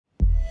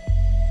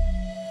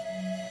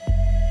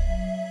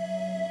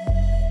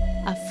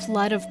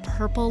flood of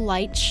purple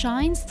light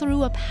shines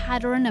through a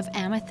pattern of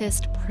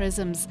amethyst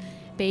prisms,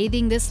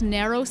 bathing this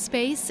narrow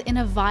space in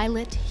a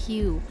violet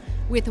hue.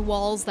 With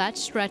walls that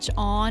stretch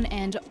on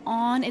and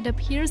on, it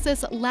appears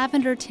this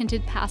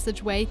lavender-tinted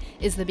passageway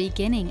is the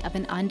beginning of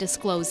an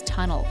undisclosed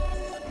tunnel.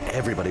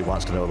 Everybody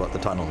wants to know about the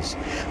tunnels.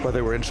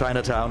 Whether we're in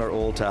Chinatown or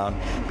Old Town,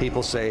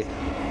 people say,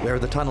 where are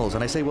the tunnels?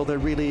 And I say, well, there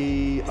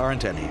really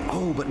aren't any.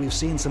 Oh, but we've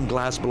seen some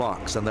glass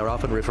blocks, and they're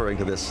often referring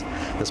to this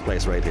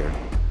place right here.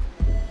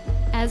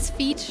 As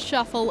feet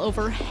shuffle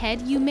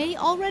overhead, you may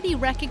already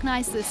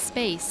recognize this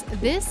space.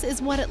 This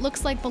is what it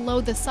looks like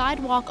below the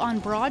sidewalk on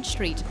Broad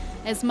Street.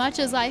 As much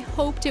as I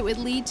hoped it would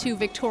lead to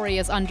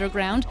Victoria's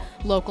underground,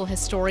 local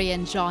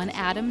historian John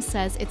Adams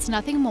says it's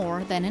nothing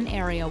more than an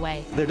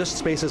areaway. They're just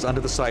spaces under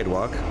the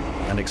sidewalk,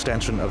 an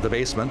extension of the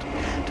basement,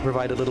 to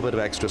provide a little bit of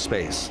extra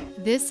space.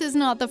 This is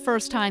not the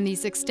first time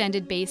these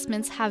extended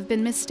basements have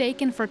been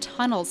mistaken for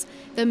tunnels.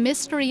 The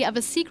mystery of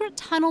a secret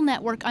tunnel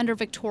network under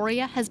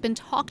Victoria has been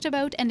talked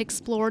about and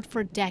explored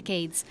for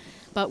decades.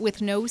 But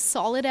with no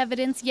solid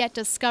evidence yet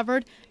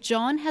discovered,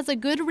 John has a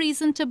good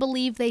reason to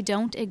believe they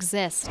don't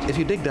exist. If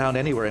you dig down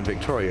anywhere in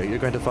Victoria, you're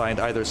going to find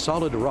either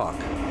solid rock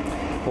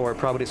or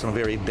probably some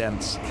very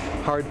dense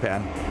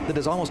hardpan that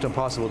is almost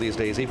impossible these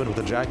days, even with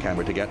a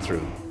jackhammer, to get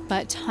through.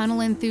 But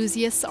tunnel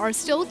enthusiasts are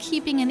still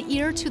keeping an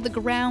ear to the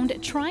ground,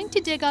 trying to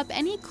dig up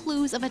any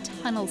clues of a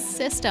tunnel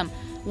system.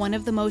 One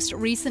of the most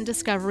recent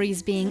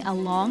discoveries being a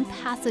long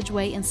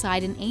passageway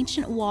inside an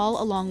ancient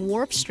wall along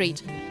Wharf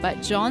Street.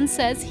 But John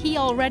says he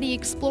already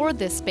explored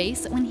this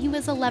space when he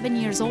was 11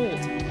 years old.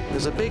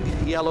 There's a big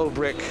yellow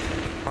brick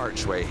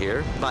archway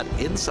here, but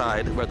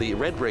inside where the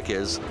red brick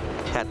is,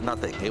 had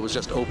nothing. It was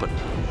just open.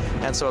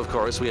 And so, of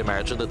course, we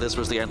imagined that this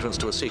was the entrance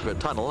to a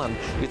secret tunnel, and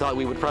we thought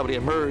we would probably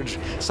emerge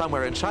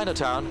somewhere in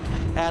Chinatown,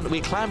 and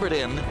we clambered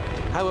in.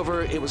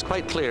 However, it was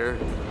quite clear,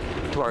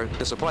 to our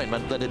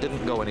disappointment, that it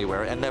didn't go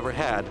anywhere and never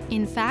had.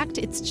 In fact,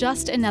 it's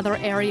just another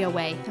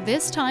areaway,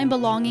 this time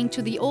belonging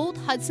to the old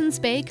Hudson's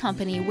Bay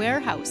Company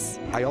warehouse.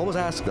 I always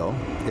ask, though,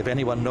 if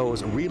anyone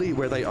knows really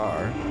where they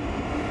are,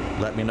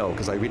 let me know,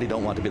 because I really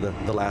don't want to be the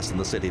last in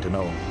the city to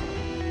know.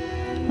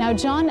 Now,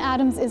 John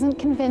Adams isn't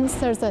convinced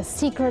there's a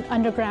secret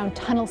underground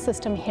tunnel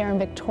system here in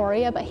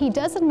Victoria, but he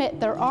does admit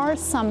there are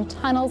some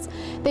tunnels.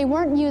 They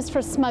weren't used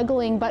for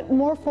smuggling, but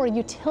more for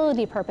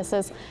utility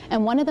purposes,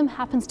 and one of them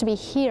happens to be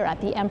here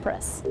at the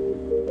Empress.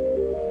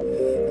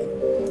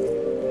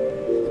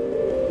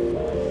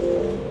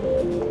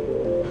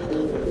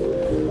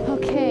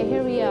 Okay,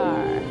 here we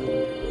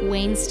are.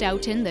 Wayne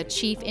Stoughton, the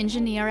chief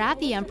engineer at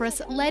the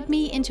Empress, led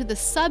me into the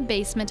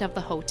sub-basement of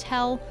the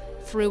hotel,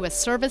 through a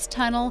service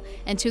tunnel,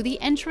 and to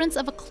the entrance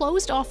of a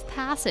closed-off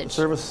passage.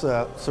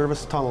 The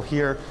service tunnel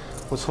here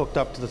was hooked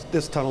up to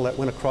this tunnel that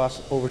went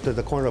across over to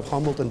the corner of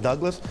Humboldt and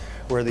Douglas,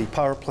 where the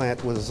power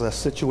plant was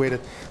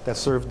situated that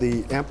served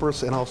the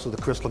Empress and also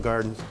the Crystal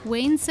Gardens.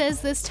 Wayne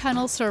says this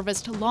tunnel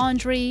serviced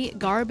laundry,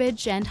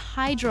 garbage, and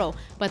hydro,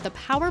 but the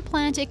power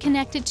plant it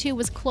connected to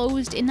was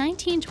closed in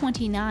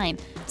 1929,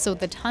 so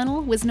the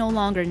tunnel was no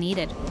longer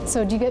needed.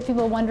 So do you get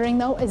people wondering,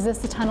 though, is this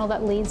the tunnel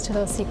that leads to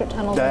those secret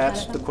tunnels?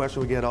 That's the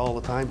question we get all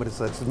the time, but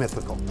it's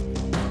mythical.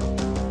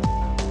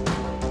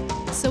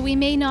 So we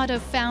may not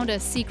have found a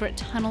secret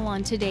tunnel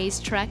on today's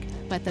trek,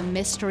 but the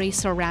mystery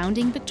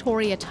surrounding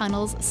Victoria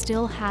tunnels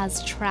still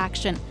has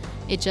traction.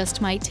 It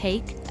just might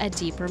take a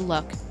deeper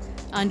look.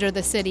 Under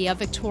the city of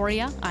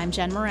Victoria, I'm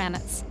Jen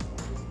Muranetz.